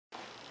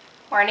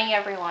Morning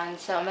everyone.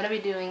 So I'm going to be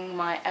doing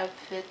my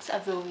outfits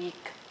of the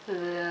week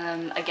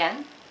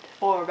again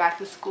for back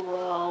to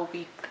school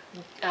week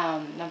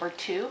number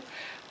 2.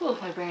 Ooh,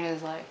 my brain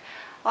is like,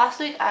 last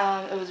week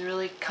it was a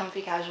really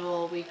comfy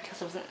casual week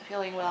because I wasn't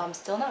feeling well. I'm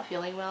still not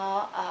feeling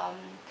well. I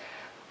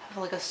have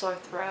like a sore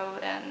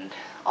throat and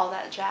all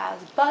that jazz,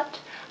 but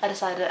I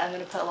decided I'm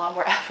going to put a lot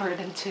more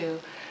effort into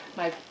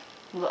my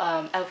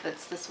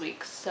outfits this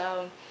week.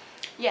 So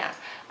yeah,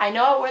 I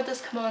know I wore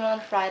this kimono on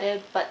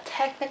Friday, but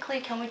technically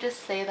can we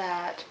just say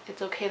that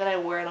it's okay that I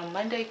wear it on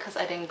Monday because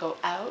I didn't go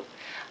out.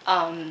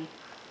 I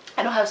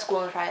don't have school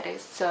on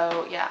Fridays,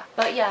 so yeah.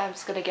 But yeah, I'm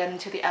just gonna get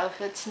into the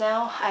outfits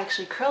now. I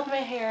actually curled my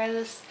hair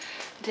this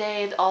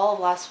day, all of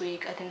last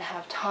week. I didn't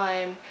have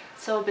time,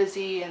 so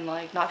busy and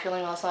like not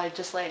feeling well, so I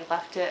just like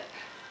left it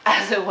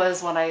as it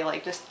was when I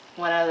like just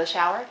went out of the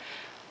shower.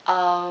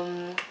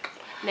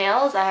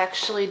 Nails I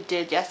actually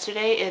did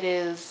yesterday. It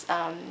is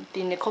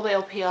the Nicole by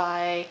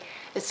OPI.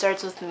 It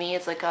starts with me.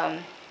 It's like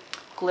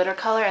glitter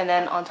color, and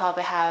then on top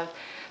I have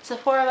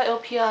Sephora by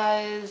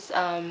OPI's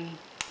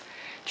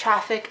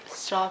Traffic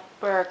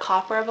Stopper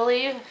Copper, I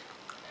believe,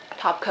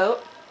 top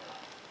coat,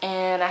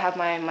 and I have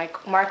my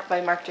Marc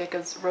by Marc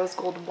Jacobs rose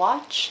gold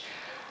watch.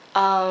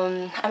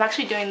 I'm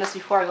actually doing this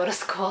before I go to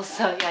school,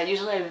 so yeah,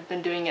 usually I've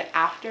been doing it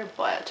after,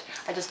 but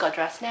I just got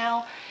dressed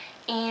now.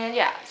 And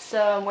yeah, so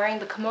I'm wearing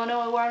the kimono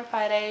I wore on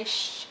Friday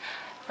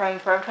from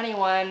Forever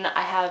 21.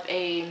 I have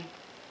a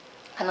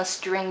kind of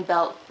string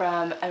belt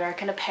from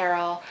American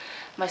Apparel.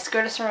 My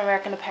skirt is from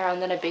American Apparel,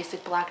 and then a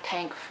basic black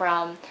tank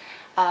from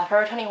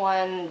Forever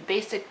 21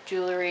 basic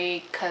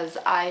jewelry, because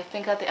I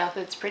think that the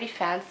outfit's pretty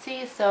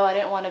fancy, so I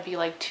didn't want to be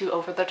like too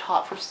over the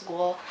top for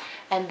school.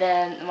 And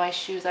then my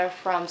shoes are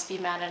from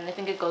Madden, and I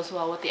think it goes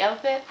well with the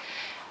outfit.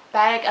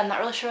 Bag, I'm not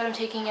really sure what I'm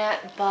taking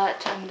yet,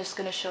 but I'm just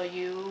going to show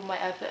you my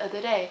outfit of the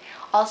day.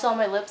 Also on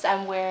my lips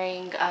I'm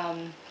wearing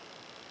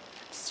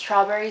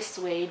Strawberry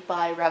Suede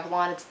by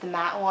Revlon. It's the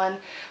matte one,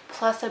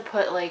 plus I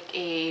put like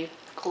a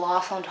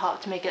gloss on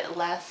top to make it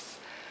less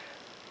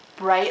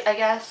bright, I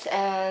guess.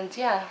 And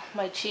yeah,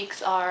 my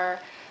cheeks are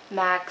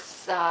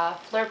MAC's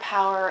Fleur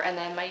Power, and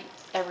then my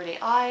Everyday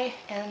Eye.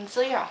 And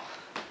so yeah,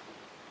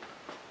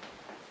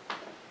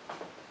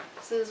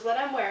 this is what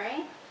I'm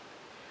wearing.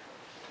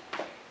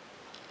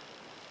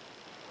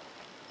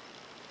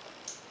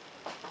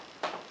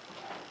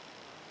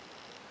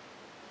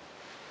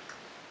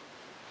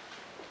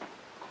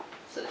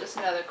 So just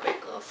another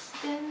quick little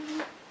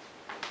spin.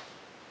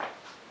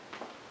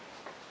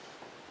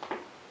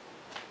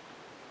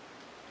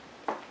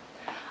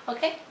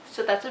 Okay,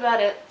 so that's about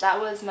it.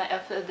 That was my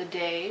outfit of the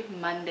day,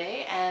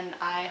 Monday, and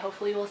I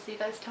hopefully will see you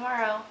guys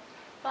tomorrow.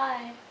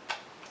 Bye!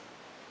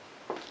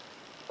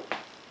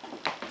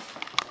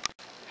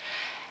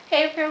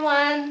 Hey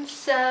everyone,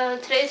 so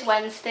today's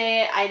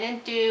Wednesday. I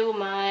didn't do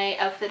my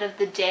outfit of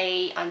the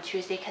day on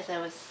Tuesday because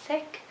I was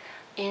sick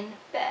in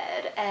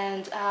bed,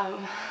 and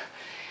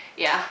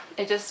yeah,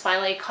 it just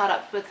finally caught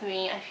up with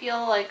me. I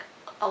feel like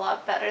a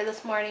lot better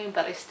this morning,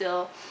 but I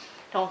still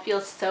don't feel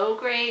so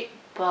great.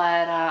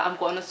 But I'm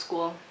going to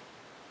school.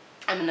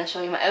 I'm going to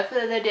show you my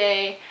outfit of the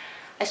day.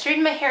 I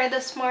straightened my hair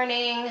this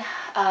morning.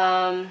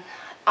 On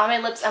my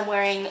lips I'm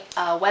wearing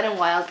Wet n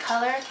Wild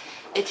color.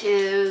 It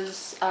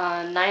is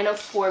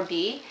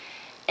 904B,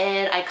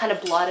 and I kind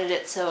of blotted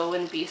it so it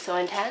wouldn't be so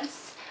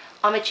intense.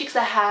 On my cheeks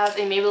I have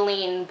a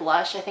Maybelline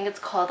blush. I think it's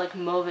called like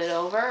Mauve It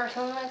Over or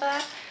something like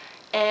that.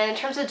 And in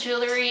terms of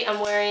jewelry, I'm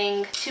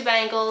wearing 2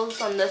 bangles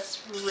on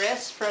this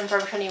wrist from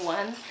Forever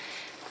 21.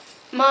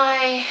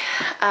 My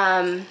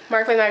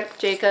Marc by Marc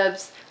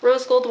Jacobs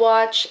rose gold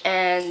watch,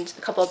 and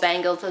a couple of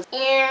bangles.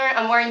 Here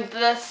I'm wearing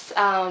this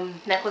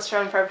necklace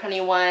from Forever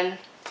 21.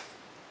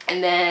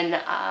 And then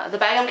the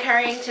bag I'm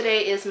carrying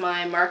today is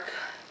my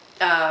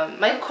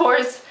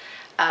Korres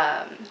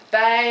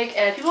bag.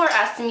 And people are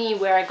asking me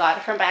where I got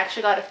it from. I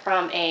actually got it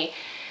from a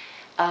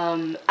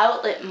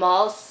outlet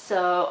mall,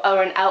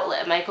 or an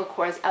outlet, Michael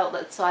Kors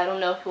outlet, so I don't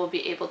know if we'll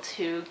be able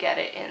to get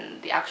it in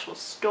the actual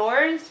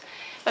stores.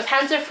 My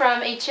pants are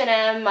from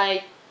H&M.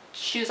 My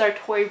shoes are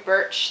Tory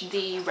Burch,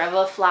 the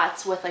Reva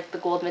flats with like the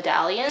gold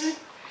medallion.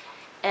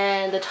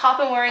 And the top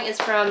I'm wearing is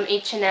from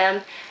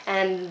H&M.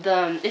 And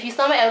if you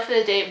saw my outfit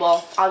of the day,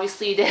 well,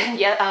 obviously you didn't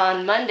yet.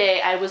 On Monday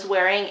I was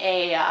wearing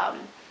a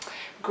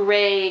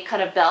gray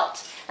kind of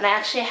belt, and I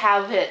actually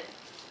have it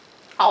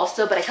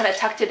also, but I kind of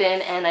tucked it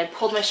in and I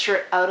pulled my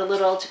shirt out a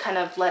little to kind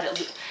of let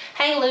it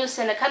hang loose,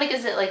 and it kind of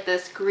gives it like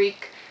this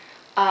Greek,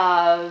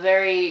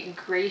 very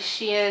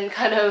Grecian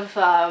kind of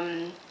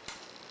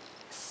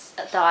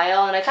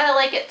style, and I kind of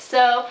like it.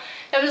 So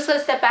I'm just going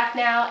to step back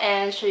now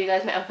and show you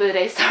guys my outfit of the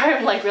day. Sorry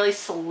I'm like really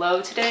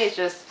slow today. It's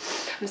just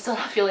I'm still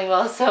not feeling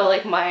well, so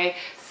like my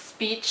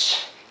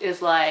speech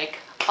is like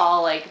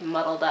all like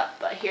muddled up,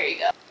 but here you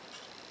go.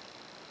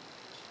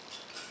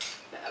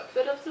 The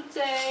outfit of the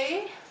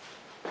day.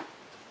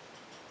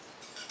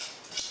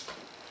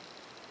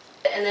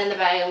 And then the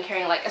bag I'm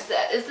carrying, like I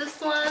said, is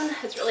this one.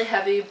 It's really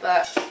heavy,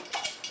 but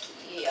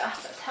yeah,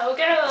 that's how it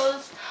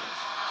goes.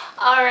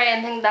 Alright,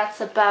 I think that's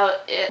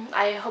about it.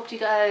 I hope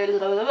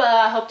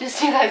I hope to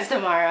see you guys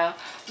tomorrow.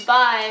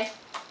 Bye!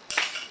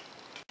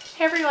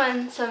 Hey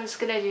everyone, so I'm just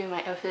gonna do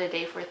my outfit of the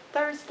day for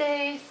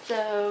Thursday.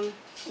 So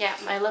yeah,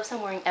 my lips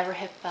I'm wearing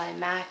Everhip by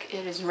MAC.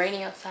 It is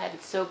raining outside,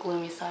 it's so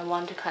gloomy, so I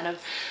wanted to kind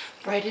of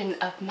brighten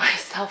up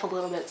myself a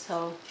little bit,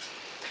 so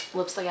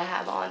lipstick I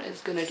have on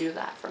is gonna do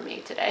that for me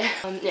today.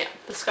 Yeah,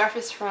 the scarf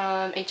is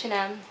from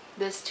H&M.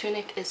 This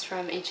tunic is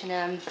from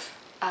H&M.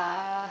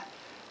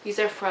 These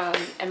are from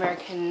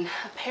American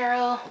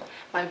Apparel.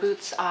 My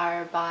boots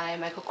are by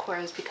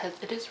Korres because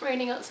it is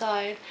raining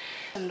outside.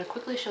 I'm gonna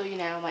quickly show you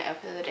now my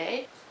outfit of the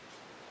day.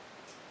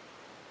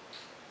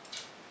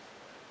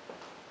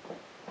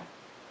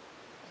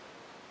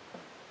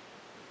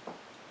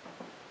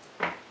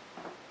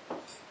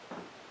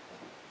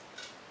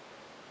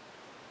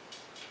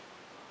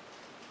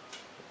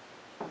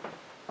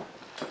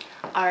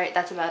 Alright,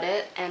 that's about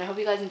it, and I hope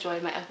you guys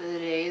enjoyed my outfit of the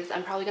days.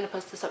 I'm probably gonna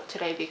post this up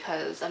today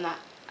because I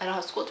don't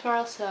have school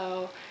tomorrow,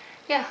 so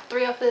yeah,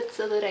 3 outfits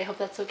of the day. Hope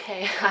that's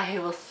okay. I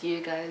will see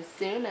you guys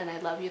soon, and I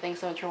love you. Thanks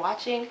so much for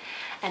watching,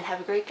 and have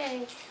a great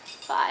day.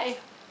 Bye.